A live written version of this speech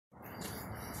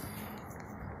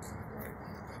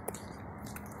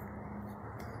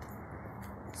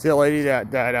See the lady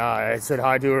that I said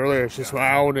hi to earlier? She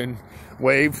smiled and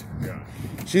waved. Yeah.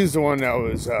 She's the one that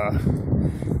was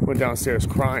went downstairs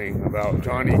crying about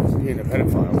Johnny being a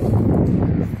pedophile.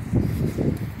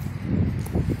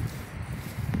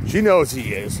 She knows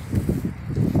he is.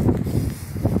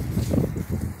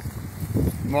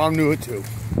 Mom knew it too.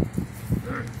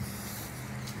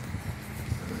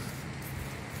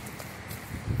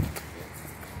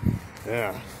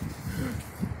 Yeah.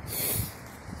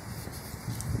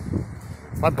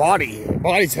 My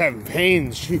body's having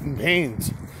pains, shooting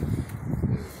pains.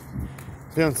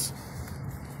 Feels,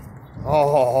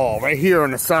 right here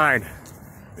on the side.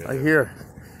 Right here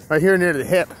near the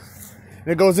hip.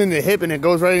 And it goes into the hip and it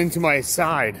goes right into my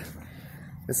side.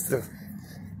 It's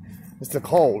the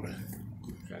cold.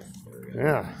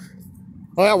 Yeah.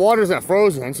 Well, that water's not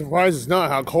frozen. I'm surprised it's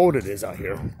not how cold it is out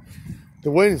here.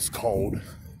 The wind's cold.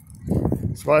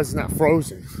 I'm surprised it's not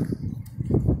frozen.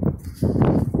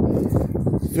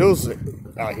 Feels it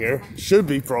out here. It should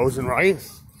be frozen, right?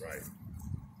 Right.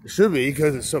 It should be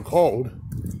because it's so cold.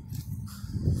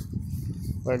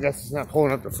 But I guess it's not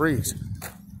cold enough to freeze.